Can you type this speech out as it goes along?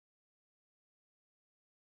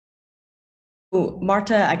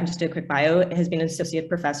Marta, I can just do a quick bio, has been an Associate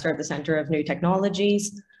Professor at the Center of New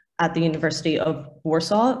Technologies at the University of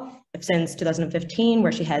Warsaw since 2015,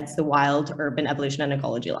 where she heads the Wild, Urban, Evolution and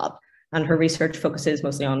Ecology Lab. And her research focuses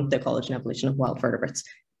mostly on the ecology and evolution of wild vertebrates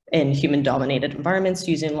in human-dominated environments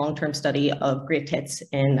using long-term study of great hits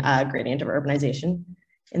in a gradient of urbanization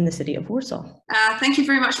in the city of Warsaw. Thank you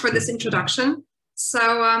very much for this introduction.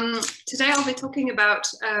 So today I'll be talking about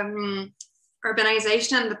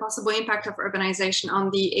urbanization and the possible impact of urbanization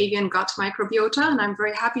on the avian gut microbiota. And I'm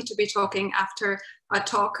very happy to be talking after a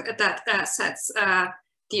talk that sets the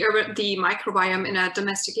microbiome in a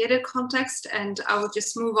domesticated context. And I will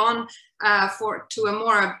just move on to a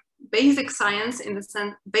more basic science, in the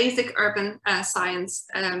sense, basic urban science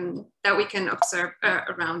that we can observe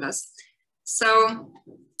around us. So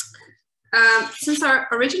since our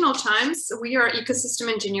original times, we are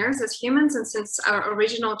ecosystem engineers as humans, and since our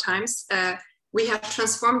original times, we have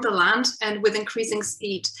transformed the land and with increasing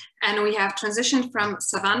speed. And we have transitioned from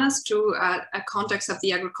savannas to a context of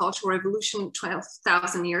the agricultural revolution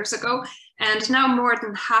 12,000 years ago. And now more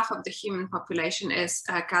than half of the human population is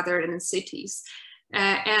gathered in cities.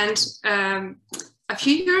 A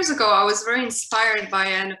few years ago, I was very inspired by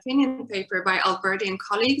an opinion paper by Alberti and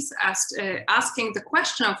colleagues asking the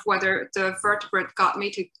question of whether the vertebrate gut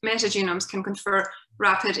metagenomes can confer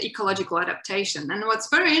rapid ecological adaptation. And what's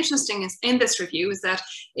very interesting in this review is that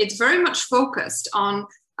it's very much focused on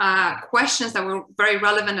questions that were very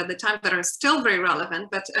relevant at the time, that are still very relevant,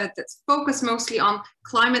 but that's focused mostly on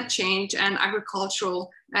climate change and agricultural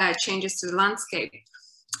changes to the landscape.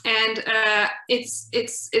 And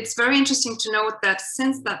it's very interesting to note that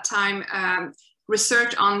since that time,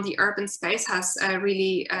 research on the urban space has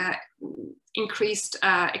really increased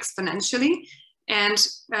exponentially. And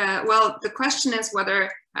well, the question is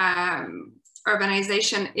whether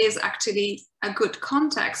urbanization is actually a good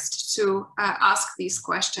context to ask these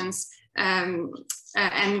questions and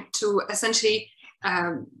to essentially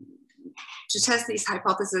to test these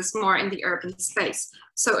hypotheses more in the urban space.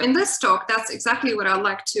 So in this talk, that's exactly what I'd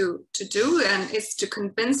like to do, and is to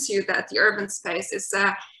convince you that the urban space is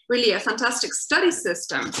really a fantastic study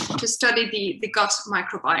system to study the gut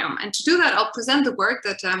microbiome. And to do that, I'll present the work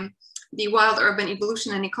that the Wild Urban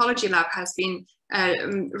Evolution and Ecology Lab has been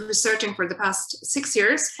researching for the past 6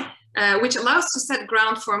 years, which allows to set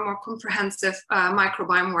ground for a more comprehensive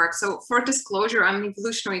microbiome work. So for disclosure, I'm an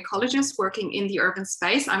evolutionary ecologist working in the urban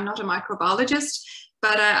space. I'm not a microbiologist,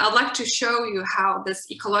 but I'd like to show you how this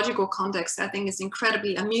ecological context, I think, is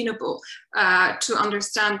incredibly amenable to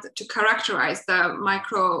understand, to characterize the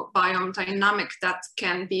microbiome dynamic that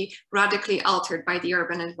can be radically altered by the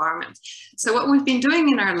urban environment. So what we've been doing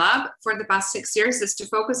in our lab for the past 6 years is to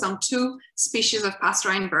focus on 2 species of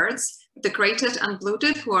passerine birds, the gray-titted and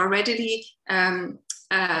blue-titted, who are readily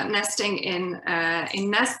nesting in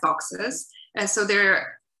nest boxes. So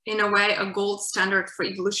they're, in a way, a gold standard for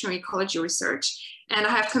evolutionary ecology research. And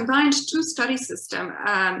I have combined 2 study systems.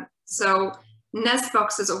 So nest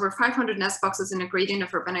boxes, over 500 nest boxes in a gradient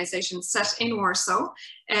of urbanization set in Warsaw.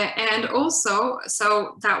 And also,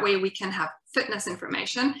 so that way we can have fitness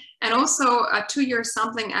information, and also a 2-year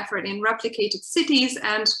sampling effort in replicated cities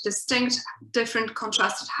and distinct different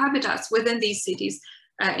contrasted habitats within these cities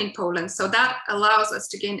in Poland. So that allows us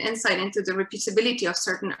to gain insight into the repeatability of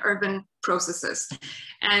certain urban processes.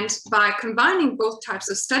 And by combining both types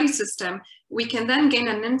of study system, we can then gain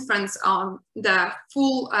an inference on the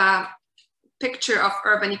full picture of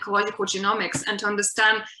urban ecological genomics, and to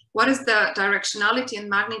understand what is the directionality and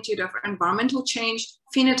magnitude of environmental change,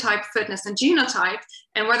 phenotype, fitness, and genotype,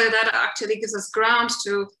 and whether that actually gives us ground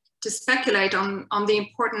to speculate on the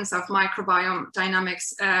importance of microbiome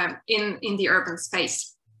dynamics in the urban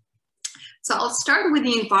space. So I'll start with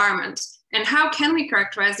the environment, and how can we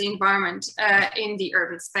characterize the environment in the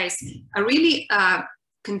urban space? A really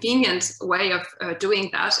convenient way of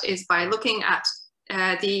doing that is by looking at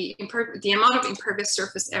the amount of impervious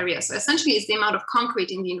surface area. So essentially it's the amount of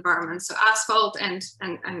concrete in the environment, so asphalt and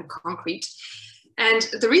concrete. And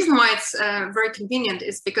the reason why it's very convenient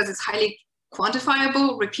is because it's highly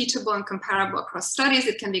quantifiable, repeatable, and comparable across studies.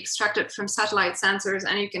 It can be extracted from satellite sensors,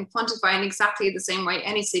 and you can quantify in exactly the same way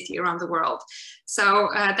any city around the world. So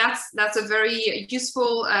that's a very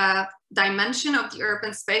useful dimension of the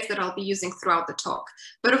urban space that I'll be using throughout the talk.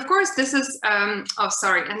 But of course, this is, and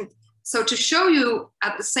so to show you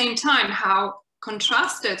at the same time how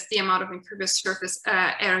contrasted the amount of impervious surface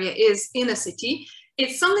area is in a city,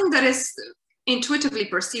 it's something that is intuitively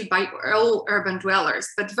perceived by all urban dwellers.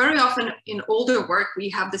 But very often in older work, we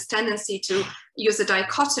have this tendency to use a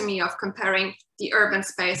dichotomy of comparing the urban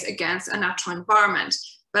space against a natural environment.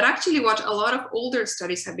 But actually what a lot of older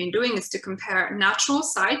studies have been doing is to compare natural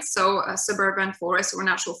sites, so suburban forests or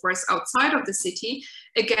natural forests outside of the city,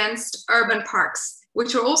 against urban parks,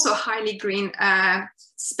 which are also highly green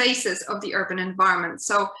spaces of the urban environment.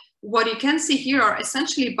 So what you can see here are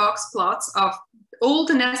essentially box plots of all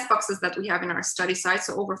the nest boxes that we have in our study sites,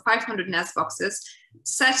 so over 500 nest boxes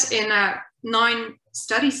set in 9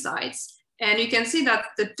 study sites. And you can see that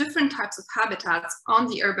the different types of habitats on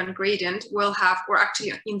the urban gradient will have, or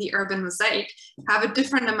actually in the urban mosaic, have a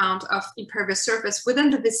different amount of impervious surface within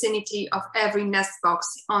the vicinity of every nest box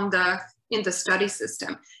in the study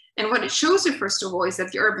system. And what it shows you, first of all, is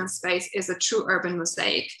that the urban space is a true urban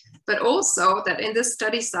mosaic, but also that in this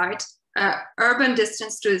study site, urban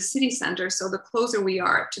distance to the city center, so the closer we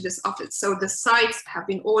are to this office, so the sites have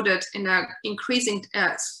been ordered in a decreasing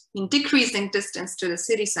distance to the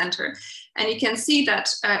city center. And you can see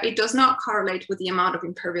that it does not correlate with the amount of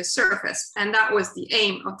impervious surface. And that was the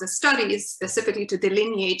aim of the study, is specifically to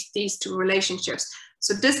delineate these two relationships.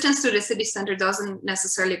 So distance to the city center doesn't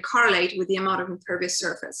necessarily correlate with the amount of impervious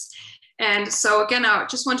surface. And so again, I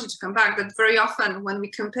just wanted to come back that very often when we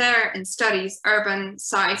compare in studies urban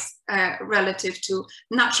sites relative to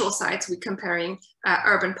natural sites, we're comparing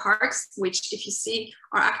urban parks, which if you see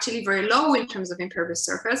are actually very low in terms of impervious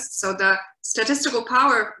surface. So the statistical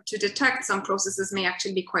power to detect some processes may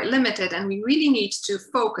actually be quite limited. And we really need to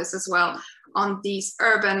focus as well on these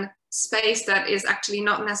urban space that is actually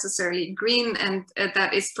not necessarily green and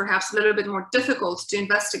that is perhaps a little bit more difficult to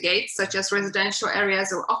investigate, such as residential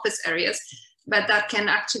areas or office areas, but that can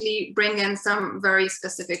actually bring in some very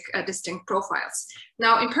specific distinct profiles.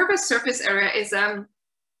 Now, impervious surface area is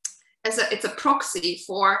it's a proxy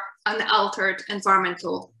for an altered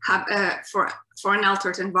environmental for an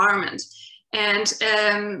altered environment, and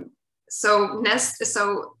so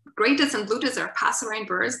gratids and blutids are passerine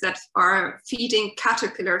birds that are feeding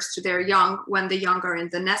caterpillars to their young when the young are in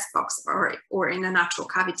the nest box or in a natural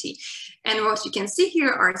cavity. And what you can see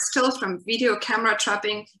here are stills from video camera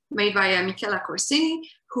trapping made by Michela Corsini,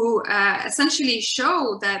 who essentially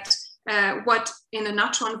show that what in a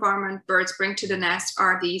natural environment birds bring to the nest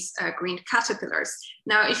are these green caterpillars.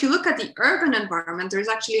 Now, if you look at the urban environment, there's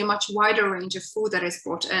actually a much wider range of food that is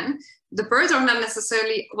brought in. The birds are not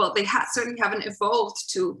necessarily, well, they certainly haven't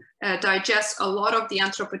evolved to digest a lot of the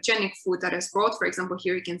anthropogenic food that is brought. For example,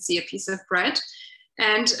 here you can see a piece of bread.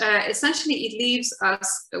 And essentially it leaves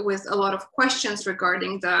us with a lot of questions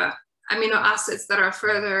regarding the amino acids that are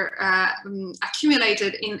further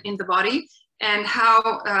accumulated in the body, and how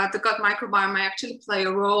the gut microbiome may actually play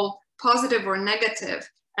a role, positive or negative,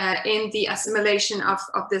 in the assimilation of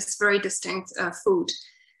this very distinct food.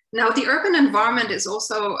 Now, the urban environment is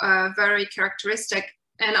also very characteristic,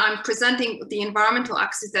 and I'm presenting the environmental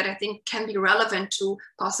axis that I think can be relevant to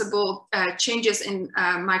possible changes in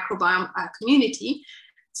microbiome community.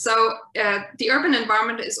 So the urban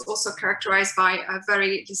environment is also characterized by a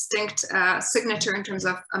very distinct signature in terms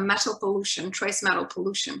of metal pollution, trace metal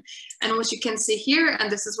pollution. And what you can see here,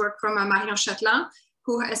 and this is work from Marion Chatelain,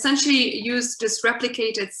 who essentially used this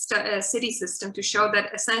replicated city system to show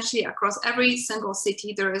that essentially across every single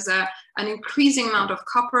city, there is an increasing amount of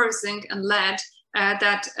copper, zinc, and lead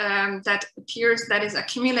that is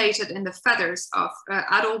accumulated in the feathers of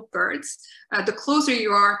adult birds. The closer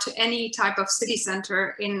you are to any type of city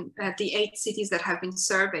center in the 8 cities that have been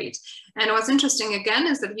surveyed. And what's interesting again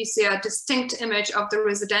is that we see a distinct image of the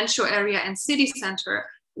residential area and city center,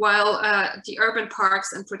 while the urban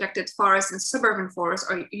parks and protected forests and suburban forests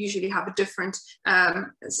usually have a different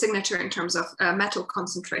signature in terms of metal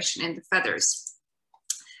concentration in the feathers.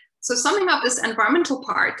 So summing up this environmental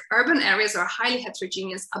part, urban areas are highly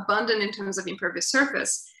heterogeneous, abundant in terms of impervious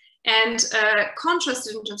surface, and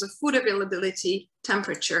contrasted in terms of food availability,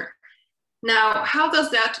 temperature. Now, how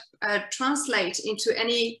does that translate into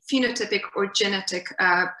any phenotypic or genetic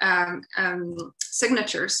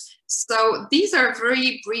signatures? So these are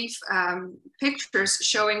very brief pictures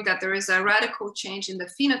showing that there is a radical change in the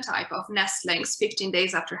phenotype of nestlings 15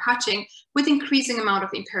 days after hatching with increasing amount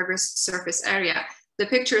of impervious surface area. The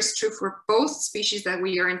picture is true for both species that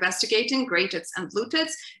we are investigating, gratids and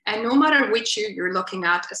blutids, and no matter which you're looking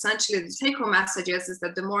at, essentially the take-home message is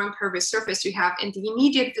that the more impervious surface you have in the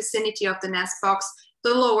immediate vicinity of the nest box, the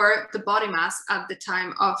lower the body mass at the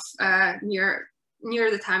time of near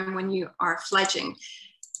the time when you are fledging.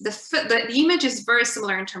 The image is very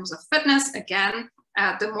similar in terms of fitness. Again,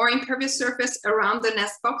 the more impervious surface around the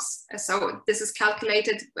nest box, so this is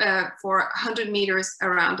calculated for 100 meters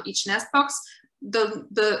around each nest box,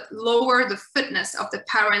 the lower the fitness of the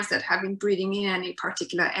parents that have been breeding in any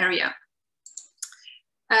particular area.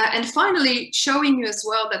 And finally, showing you as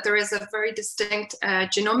well that there is a very distinct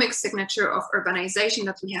genomic signature of urbanization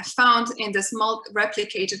that we have found in this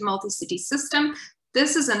replicated multi-city system.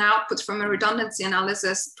 This is an output from a redundancy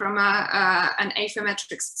analysis from an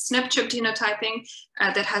asymmetric SNP chip genotyping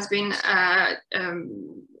that has been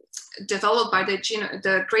developed by the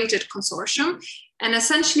graded consortium. And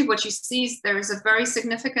essentially what you see is there is a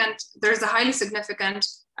highly significant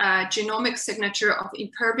genomic signature of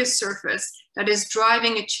impervious surface that is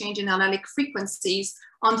driving a change in allelic frequencies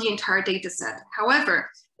on the entire data set. However,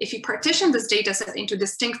 if you partition this data set into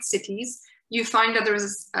distinct cities, you find that there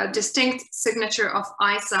is a distinct signature of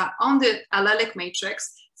ISA on the allelic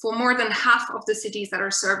matrix for more than half of the cities that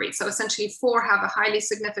are surveyed. So essentially 4 have a highly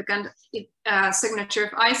significant signature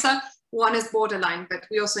of ISA, 1 is borderline, but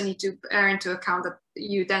we also need to bear into account that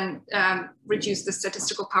you then reduce the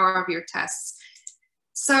statistical power of your tests.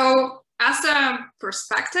 So as a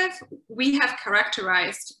perspective, we have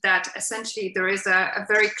characterized that essentially there is a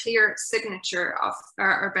very clear signature of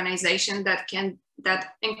urbanization that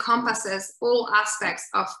encompasses all aspects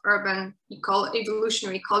of urban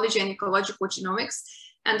evolutionary ecology and ecological genomics.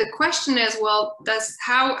 And the question is, well,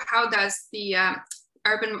 how does the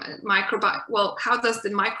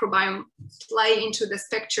microbiome play into this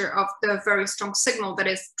picture of the very strong signal that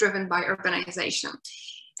is driven by urbanization?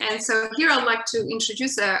 And so here I'd like to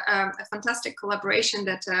introduce a fantastic collaboration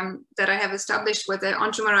that I have established with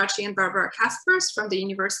Anju Marachi and Barbara Kaspers from the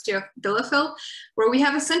University of Bielefeld, where we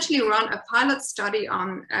have essentially run a pilot study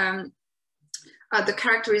on the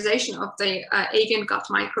characterization of the avian gut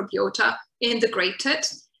microbiota in the Great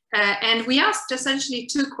Tit. And we asked essentially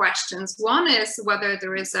 2 questions. One is whether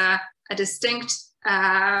there is a distinct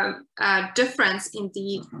difference in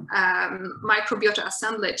the microbiota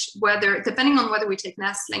assemblage, depending on whether we take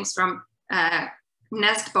nestlings from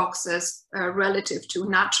nest boxes relative to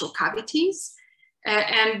natural cavities.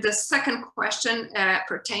 And the second question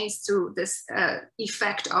pertains to this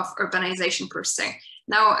effect of urbanization per se.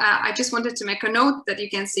 Now, I just wanted to make a note that you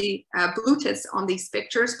can see blue tits on these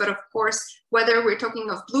pictures, but of course, whether we're talking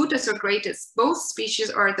of blue tits or gray tits, both species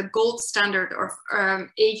are the gold standard of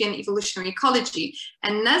avian evolutionary ecology.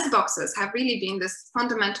 And nest boxes have really been this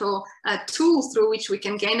fundamental tool through which we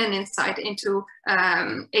can gain an insight into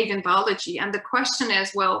avian biology. And the question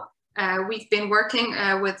is, well, we've been working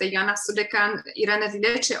with Jana Sudeka and Irene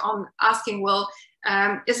Dilece on asking, well,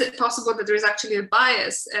 is it possible that there is actually a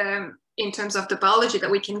bias in terms of the biology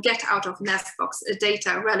that we can get out of nest box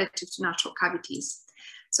data relative to natural cavities?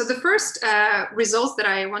 So the first results that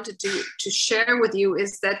I wanted to share with you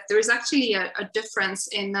is that there is actually a difference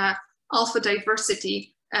in alpha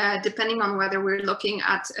diversity depending on whether we're looking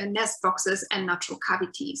at nest boxes and natural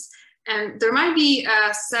cavities. And there might be,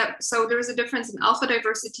 so there is a difference in alpha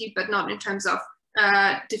diversity, but not in terms of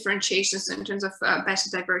differentiation, so in terms of beta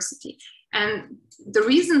diversity. And the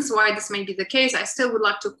reasons why this may be the case, I still would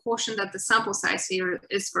like to caution that the sample size here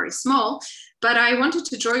is very small, but I wanted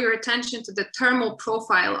to draw your attention to the thermal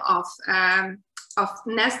profile of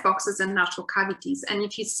nest boxes and natural cavities. And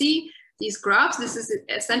if you see these graphs, this is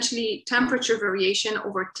essentially temperature variation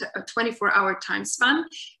over a 24-hour time span.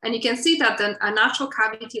 And you can see that a natural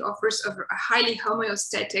cavity offers a highly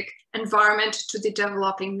homeostatic environment to the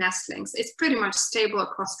developing nestlings. It's pretty much stable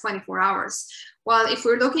across 24 hours. While if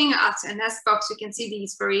we're looking at a nest box, you can see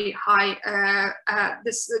these very high,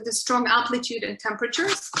 this strong amplitude and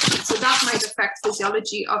temperatures. So that might affect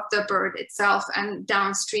physiology of the bird itself and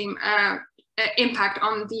downstream impact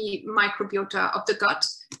on the microbiota of the gut.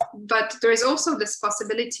 But there is also this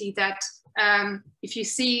possibility that if you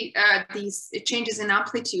see these changes in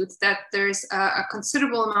amplitude, that there's a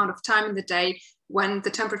considerable amount of time in the day when the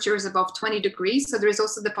temperature is above 20 degrees. So there is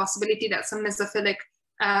also the possibility that some mesophilic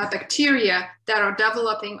bacteria that are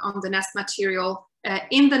developing on the nest material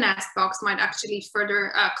in the nest box might actually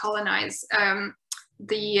further colonize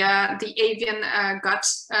the avian gut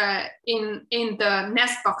in the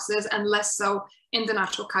nest boxes and less so in the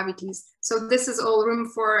natural cavities. So this is all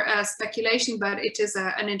room for speculation, but it is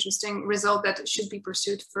an interesting result that should be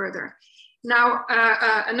pursued further. Now,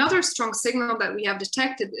 another strong signal that we have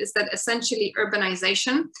detected is that essentially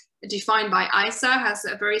urbanization, defined by ISA, has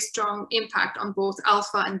a very strong impact on both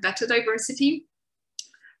alpha and beta diversity.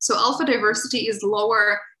 So alpha diversity is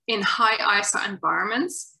lower in high ISA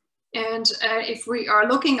environments. And if we are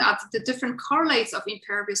looking at the different correlates of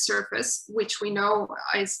impervious surface, which we know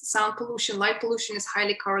is sound pollution, light pollution is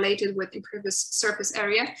highly correlated with impervious surface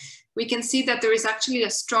area, we can see that there is actually a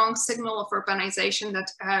strong signal of urbanization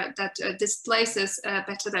that displaces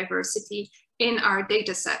beta diversity in our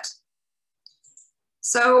data set.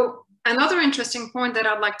 So Another interesting point that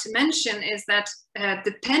I'd like to mention is that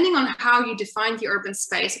depending on how you define the urban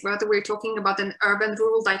space, whether we're talking about an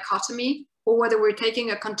urban-rural dichotomy or whether we're taking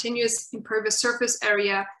a continuous impervious surface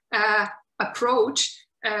area approach,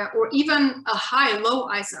 or even a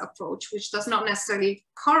high-low ISA approach, which does not necessarily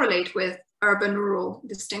correlate with urban-rural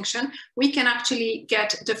distinction, we can actually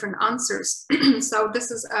get different answers. So this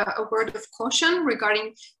is a word of caution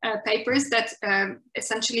regarding papers that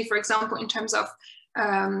essentially, for example, in terms of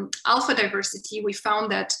alpha diversity, we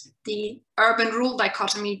found that the urban-rural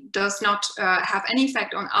dichotomy does not have any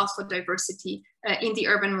effect on alpha diversity in the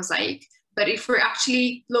urban mosaic. But if we're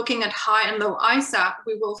actually looking at high and low ISA,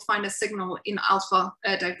 we will find a signal in alpha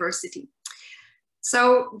diversity.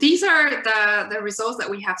 So these are the results that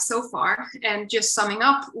we have so far. And just summing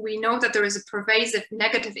up, we know that there is a pervasive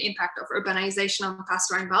negative impact of urbanization on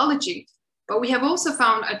pastorine biology, but we have also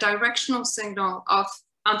found a directional signal of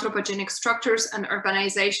anthropogenic structures and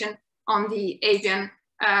urbanization on the avian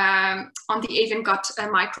gut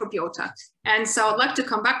microbiota. And so I'd like to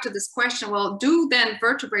come back to this question, well, do then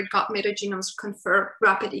vertebrate gut metagenomes confer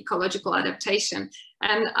rapid ecological adaptation?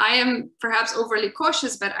 And I am perhaps overly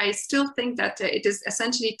cautious, but I still think that it is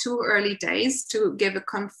essentially too early days to give a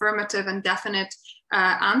confirmative and definite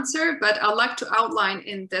answer. But I'd like to outline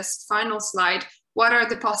in this final slide what are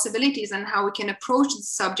the possibilities and how we can approach the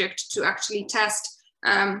subject to actually test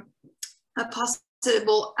a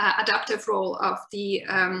possible adaptive role of the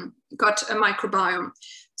gut microbiome.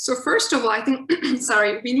 So first of all, I think,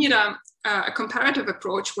 we need a comparative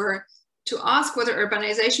approach where to ask whether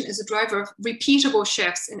urbanization is a driver of repeatable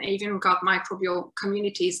shifts in avian gut microbial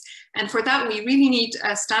communities. And for that, we really need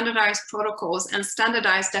standardized protocols and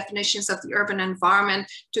standardized definitions of the urban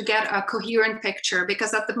environment to get a coherent picture,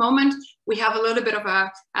 because at the moment, we have a little bit of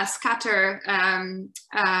a scatter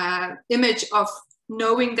image of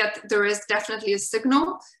knowing that there is definitely a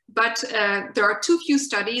signal, but there are too few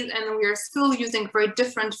studies and we are still using very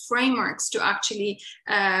different frameworks to actually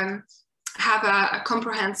have a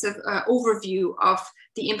comprehensive overview of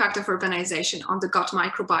the impact of urbanization on the gut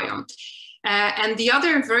microbiome. And the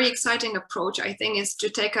other very exciting approach, I think, is to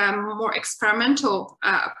take a more experimental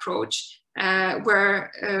approach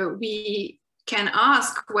where we can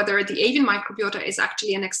ask whether the avian microbiota is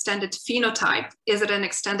actually an extended phenotype. Is it an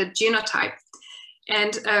extended genotype?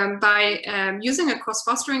 And by using a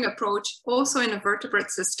cross-fostering approach also in a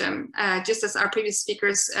vertebrate system, just as our previous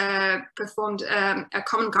speakers performed a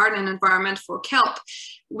common garden environment for kelp,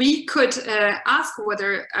 we could ask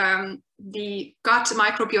whether the gut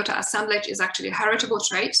microbiota assemblage is actually a heritable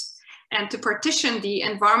trait, and to partition the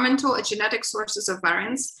environmental and genetic sources of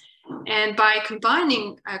variance. And by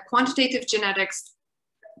combining quantitative genetics,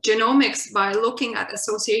 genomics by looking at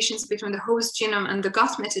associations between the host genome and the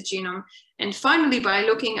gut metagenome, and finally by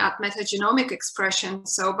looking at metagenomic expression,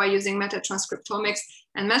 so by using metatranscriptomics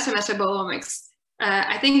and metametabolomics,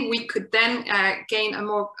 I think we could then gain a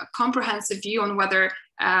more comprehensive view on whether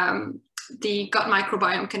the gut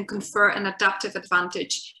microbiome can confer an adaptive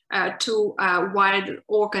advantage to wild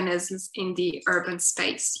organisms in the urban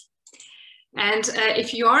space. And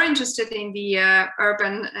if you are interested in the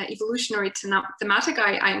urban evolutionary thematic,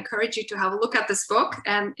 I encourage you to have a look at this book.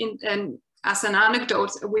 And as an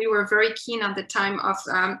anecdote, we were very keen at the time of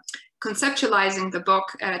conceptualizing the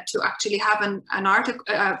book to actually have an article,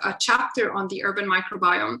 a chapter on the urban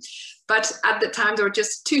microbiome. But at the time, there were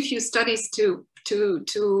just too few studies to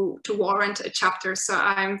warrant a chapter. So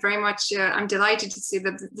I'm very much, I'm delighted to see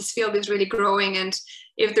that this field is really growing. And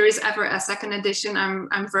if there is ever a second edition,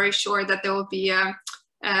 I'm very sure that there will be a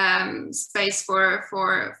space for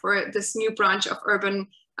this new branch of urban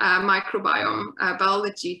microbiome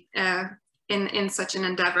biology in such an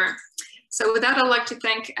endeavor. So with that, I'd like to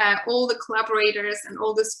thank all the collaborators and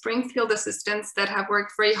all the Springfield assistants that have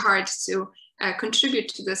worked very hard to contribute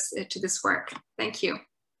to this work. Thank you.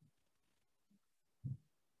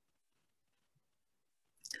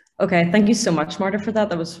 Okay, thank you so much, Marta, for that.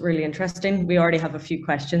 That was really interesting. We already have a few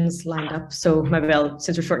questions lined up, so maybe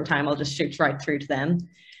since we're short in time, I'll just shoot right through to them.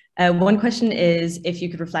 One question is if you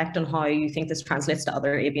could reflect on how you think this translates to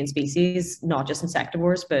other avian species, not just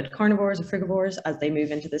insectivores, but carnivores or frugivores as they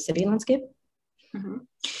move into the city landscape. Mm-hmm.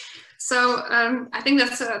 So I think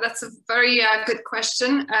that's a very good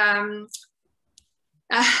question.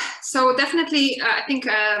 So definitely, I think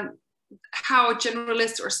how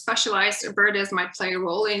generalist or specialized a bird is might play a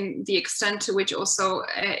role in the extent to which also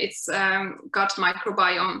its gut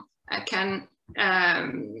microbiome can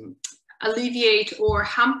alleviate or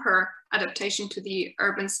hamper adaptation to the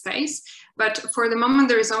urban space. But for the moment,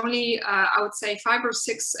 there is only, I would say, 5 or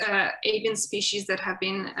 6 avian species that have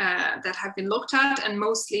been looked at, and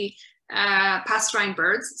mostly pasturine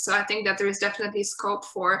birds. So I think that there is definitely scope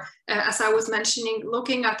for, as I was mentioning,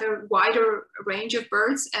 looking at a wider range of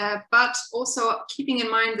birds, but also keeping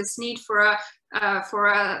in mind this need for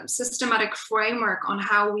a systematic framework on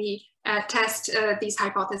how we test these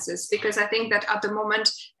hypotheses, because I think that at the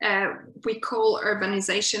moment we call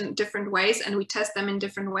urbanization different ways and we test them in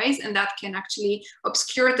different ways, and that can actually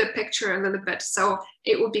obscure the picture a little bit. So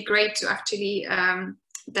it would be great to actually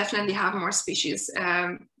definitely have more species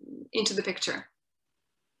into the picture.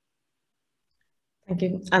 Thank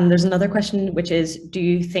you. And there's another question, which is, do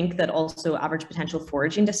you think that also average potential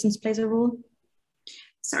foraging distance plays a role?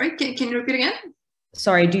 Sorry, can you repeat again?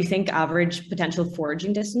 Sorry, do you think average potential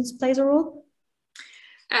foraging distance plays a role?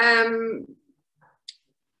 I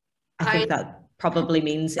think that probably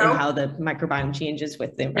means in how the microbiome changes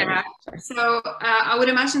with the environment. Yeah. So I would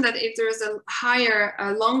imagine that if there is a higher,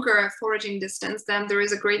 longer foraging distance, then there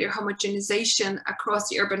is a greater homogenization across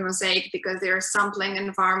the urban mosaic, because they are sampling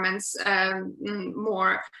environments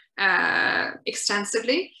more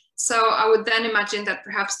extensively. So I would then imagine that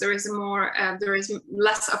perhaps there is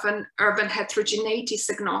less of an urban heterogeneity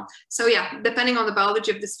signal. So yeah, depending on the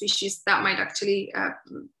biology of the species, that might actually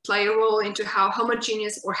play a role into how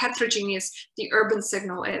homogeneous or heterogeneous the urban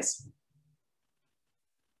signal is.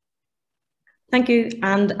 Thank you.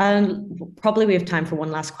 And probably we have time for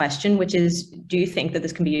one last question, which is, do you think that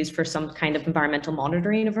this can be used for some kind of environmental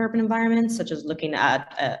monitoring of urban environments, such as looking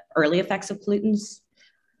at early effects of pollutants?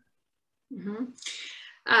 Mm-hmm.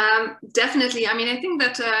 Definitely. I mean, I think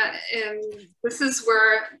that this is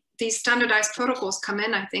where these standardized protocols come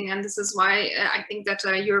in, I think, and this is why I think that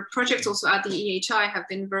your projects also at the EHI have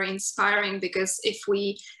been very inspiring, because if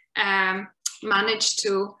we manage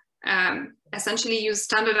to essentially use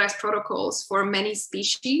standardized protocols for many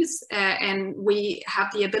species, and we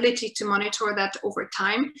have the ability to monitor that over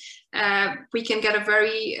time, we can get a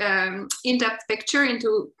very in-depth picture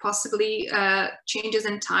into possibly changes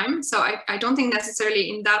in time. So I don't think necessarily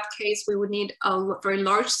in that case we would need a very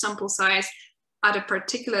large sample size at a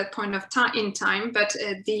particular point of time, but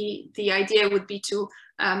the idea would be to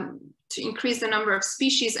increase the number of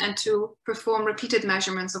species and to perform repeated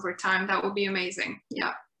measurements over time. That would be amazing.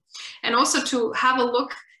 Yeah. And also to have a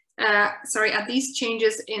look, at these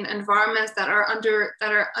changes in environments that are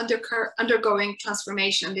undergoing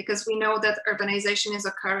transformation, because we know that urbanization is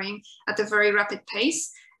occurring at a very rapid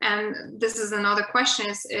pace. And this is another question,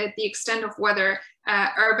 is the extent of whether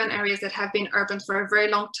urban areas that have been urban for a very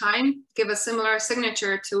long time give a similar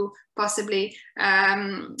signature to possibly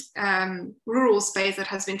rural space that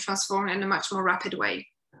has been transformed in a much more rapid way.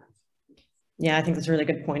 Yeah, I think that's a really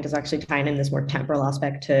good point, is actually tying in this more temporal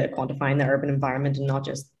aspect to quantifying the urban environment and not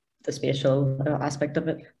just the spatial aspect of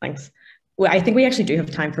it. Thanks. Well, I think we actually do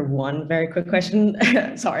have time for one very quick question.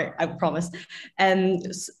 Sorry, I promise.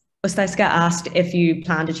 Ostaska asked if you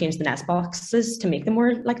plan to change the nest boxes to make them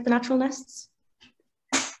more like the natural nests.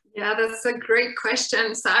 Yeah, that's a great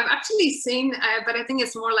question. So I've actually seen, but I think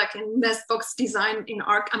it's more like a nest box design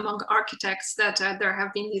among architects, that there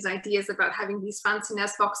have been these ideas about having these fancy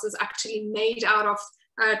nest boxes actually made out of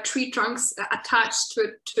tree trunks attached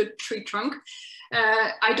to a tree trunk.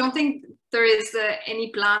 I don't think there is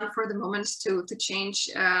any plan for the moment to change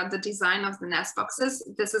the design of the nest boxes.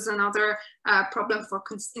 This is another problem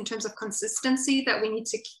in terms of consistency, that we need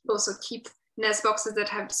to also keep nest boxes that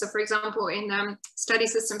have, so for example, in study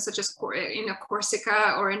systems such as in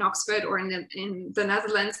Corsica or in Oxford or in the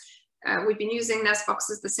Netherlands, we've been using nest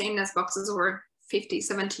boxes, the same nest boxes over 50,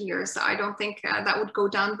 70 years. So I don't think that would go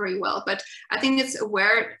down very well. But I think it's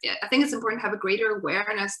important to have a greater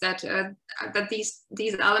awareness that that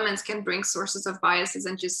these elements can bring sources of biases,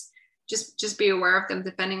 and just be aware of them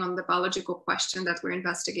depending on the biological question that we're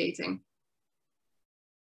investigating.